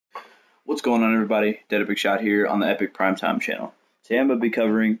What's going on, everybody? Dead Epic Shot here on the Epic Primetime channel. Today I'm going to be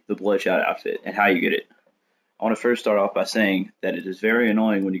covering the Bloodshot outfit and how you get it. I want to first start off by saying that it is very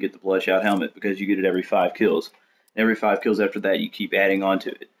annoying when you get the Bloodshot helmet because you get it every 5 kills. And every 5 kills after that you keep adding on to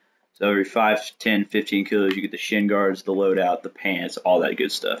it. So every 5, 10, 15 kills you get the shin guards, the loadout, the pants, all that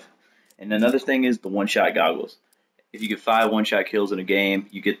good stuff. And another thing is the one-shot goggles. If you get 5 one-shot kills in a game,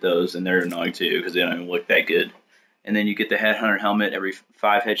 you get those, and they're annoying too because they don't even look that good. And then you get the Headhunter helmet every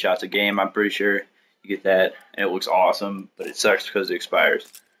 5 headshots a game, I'm pretty sure. You get that, and it looks awesome, but it sucks because it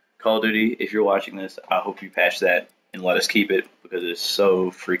expires. Call of Duty, if you're watching this, I hope you patch that and let us keep it because it's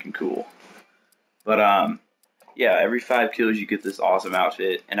so freaking cool. But yeah, every 5 kills you get this awesome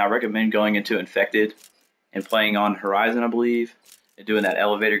outfit, and I recommend going into Infected and playing on Horizon, I believe, and doing that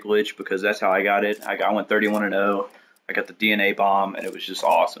elevator glitch because that's how I got it. I went 31-0. I got the DNA bomb, and it was just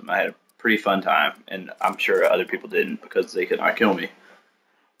awesome. I had a pretty fun time, and I'm sure other people didn't because they could not kill me.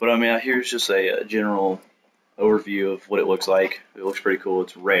 But I mean, here's just a general overview of what it looks like. It looks pretty cool.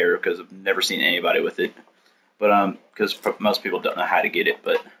 It's rare because I've never seen anybody with it. But because most people don't know how to get it.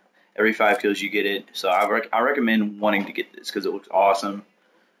 But every 5 kills you get it. So I recommend wanting to get this because it looks awesome.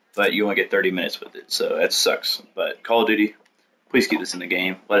 But you only get 30 minutes with it, so that sucks. But Call of Duty, please keep this in the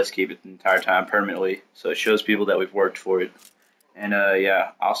game. Let us keep it the entire time permanently, so it shows people that we've worked for it. And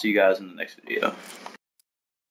yeah, I'll see you guys in the next video.